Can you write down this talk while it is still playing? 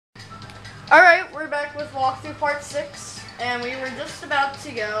Alright, we're back with walkthrough part 6, and we were just about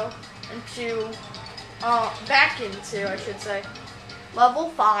to go into, back into, I should say, level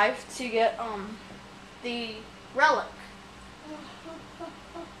 5 to get, the relic.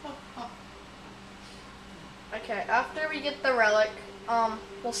 Okay, after we get the relic,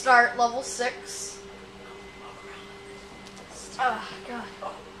 we'll start level 6. Oh, God.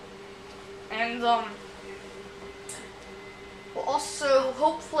 And, we'll also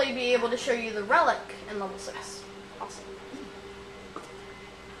hopefully be able to show you the relic in level 6. Awesome.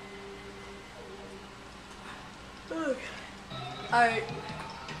 Okay. Alright.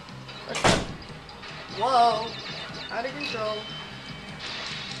 Whoa. Out of control.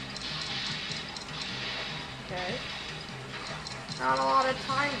 Okay. Not a lot of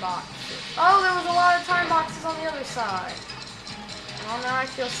time boxes. Oh, there was a lot of time boxes on the other side. Well, now I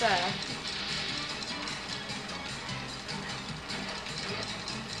feel sad.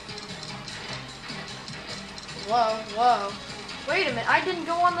 Whoa, whoa. Wait a minute, I didn't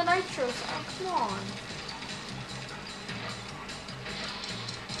go on the nitros. Oh, come on.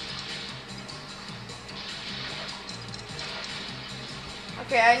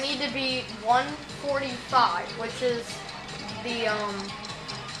 Okay, I need to be 145, which is the,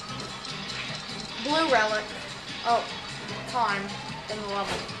 blue relic. Oh, time in the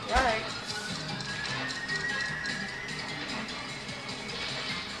level. Right.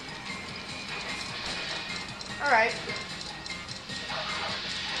 Alright.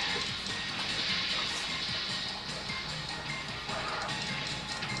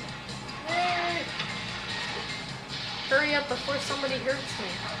 Hey. Hurry up before somebody hurts me.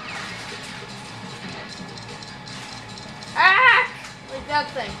 Ah! Like that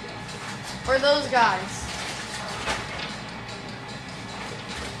thing. Or those guys.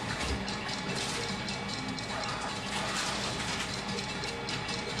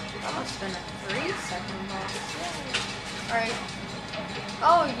 That must have been a 3-second boss. Alright.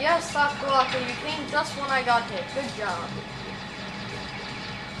 Oh yes, Sakuraka, you came just when I got hit. Good job.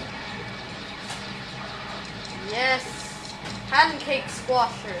 Yes. Pancake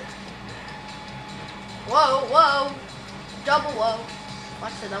squasher. Whoa, whoa. Double whoa.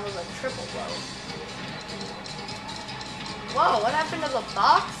 Actually, that was a triple whoa. Whoa, what happened to the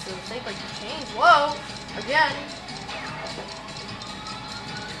boxes? They like changed. Whoa. Again.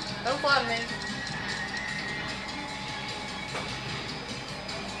 Don't flatten me.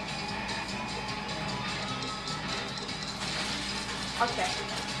 Okay.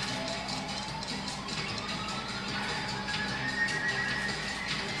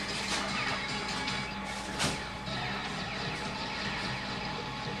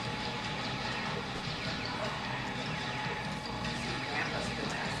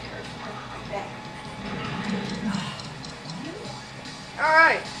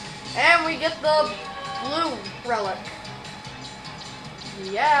 Alright. And we get the blue relic.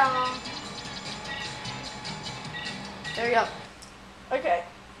 Yeah. There you go. Okay.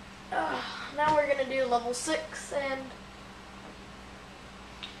 Now we're gonna do level 6, and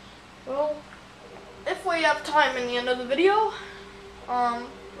well, if we have time in the end of the video, we'll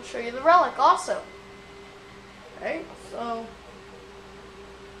show you the relic also. Okay, so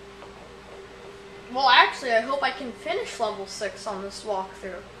well, actually, I hope I can finish level 6 on this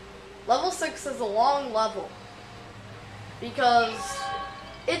walkthrough. Level 6 is a long level because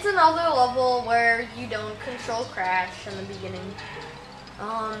it's another level where you don't control Crash in the beginning.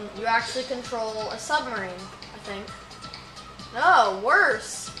 You actually control a submarine, I think. No,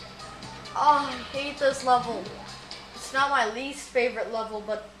 worse. Oh, I hate this level. It's not my least favorite level,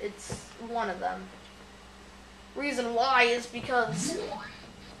 but it's one of them. Reason why is because...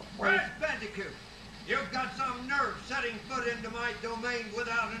 Crash Bandicoot, you've got some nerve setting foot into my domain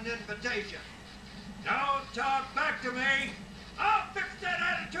without an invitation. Don't talk back to me. I'll fix that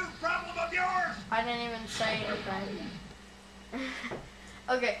attitude problem of yours. I didn't even say anything.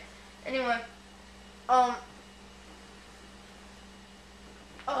 Okay, anyway,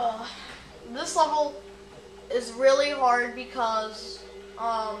 this level is really hard because,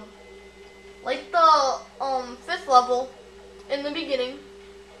 like the, 5th level in the beginning,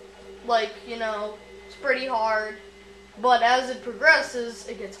 like, you know, it's pretty hard, but as it progresses,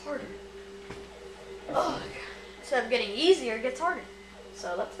 it gets harder. Oh, instead of getting easier, it gets harder,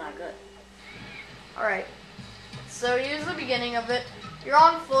 so that's not good. Alright, so here's the beginning of it. You're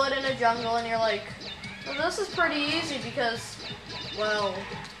on foot in a jungle and you're like, well, this is pretty easy because, well,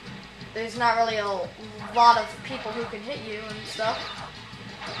 there's not really a lot of people who can hit you and stuff.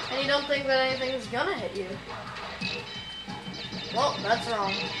 And you don't think that anything's gonna hit you. Well, that's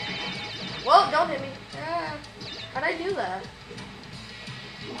wrong. Well, don't hit me. How'd I do that?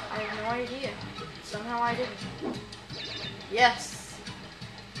 I have no idea. Somehow I didn't. Yes.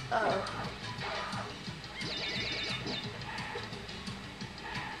 Uh-oh.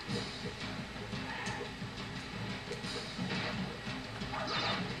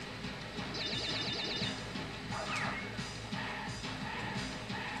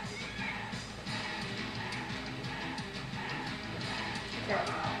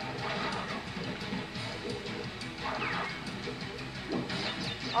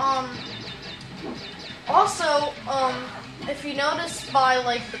 Also, if you notice by,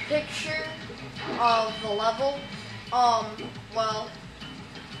 like, the picture of the level, well,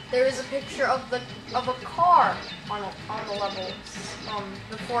 there is a picture of a car on the levels,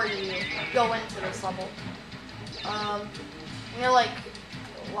 before you go into this level. You're like,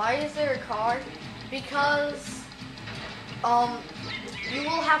 why is there a car? Because, you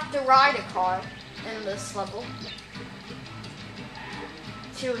will have to ride a car in this level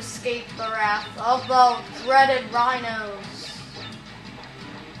to escape the wrath of the dreaded rhinos.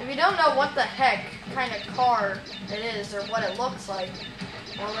 If you don't know what the heck kind of car it is or what it looks like,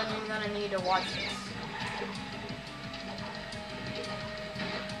 well then you're gonna need to watch this.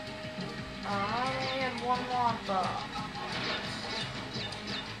 I have one Wampa.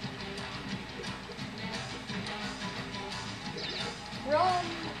 Run!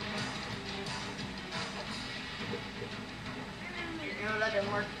 No, that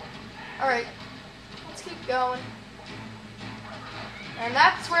didn't work. Alright, let's keep going. And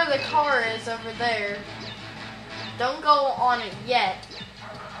that's where the car is over there. Don't go on it yet.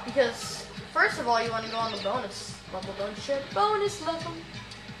 Because, first of all, you want to go on the bonus level, don't you? Bonus level.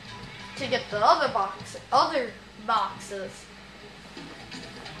 To get the other boxes.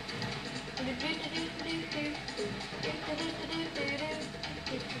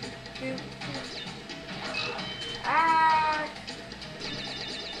 Ah!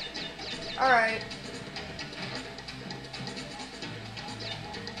 Alright.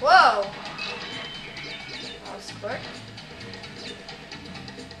 Whoa! That was quick.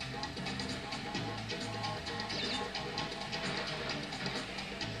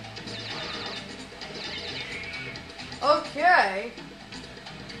 Okay.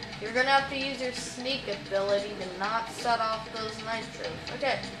 You're gonna have to use your sneak ability to not set off those nitros.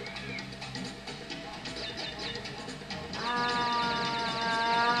 Okay.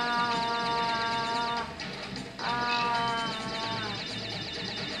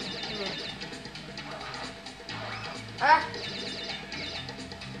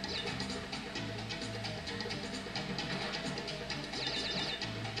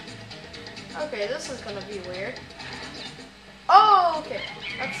 Okay, this is gonna be weird. Oh, okay.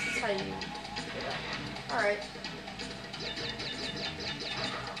 That's how you do that. Alright.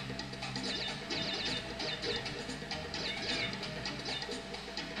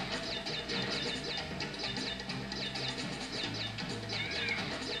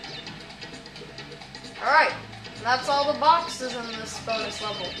 Alright, that's all the boxes in this bonus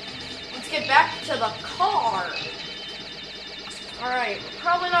level. Let's get back to the car. Alright,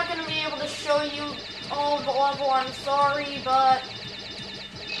 probably not going to be able to show you all of the level, I'm sorry, but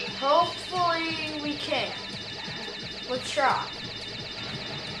hopefully we can. Let's try.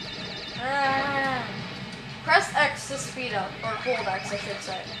 Press X to speed up, or hold X I should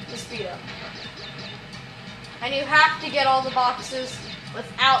say, to speed up. And you have to get all the boxes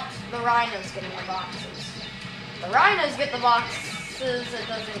without the rhinos getting the boxes. The rhinos get the boxes, it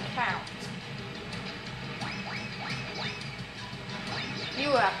doesn't count. You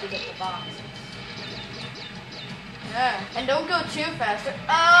have to get the boxes. Yeah, and don't go too fast or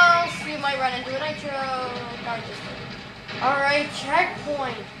else you might run into a nitro. Alright,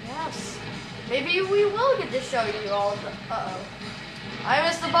 checkpoint. Yes. Maybe we will get to show you all of the... Uh-oh. I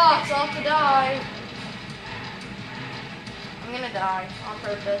missed the box. I'll have to die. I'm gonna die on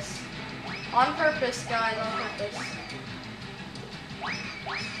purpose. On purpose, guys, on purpose.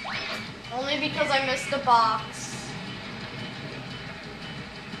 Only because I missed the box.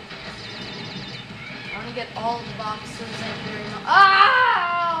 I want to get all the boxes in here.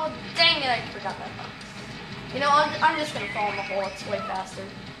 Oh, dang it, I forgot that box. You know, I'm just gonna fall in the hole. It's way faster.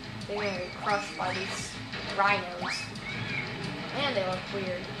 They're gonna get crushed by these rhinos. And they look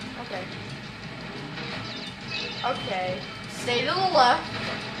weird. Okay. Okay. Stay to the left.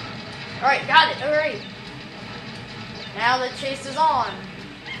 Alright, got it. Alright. Now the chase is on.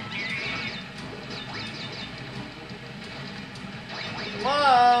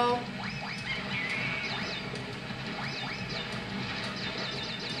 Whoa.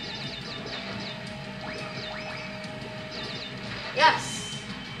 Yes.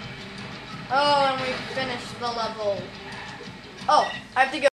 Oh, and we finished the level. Oh, I have to go.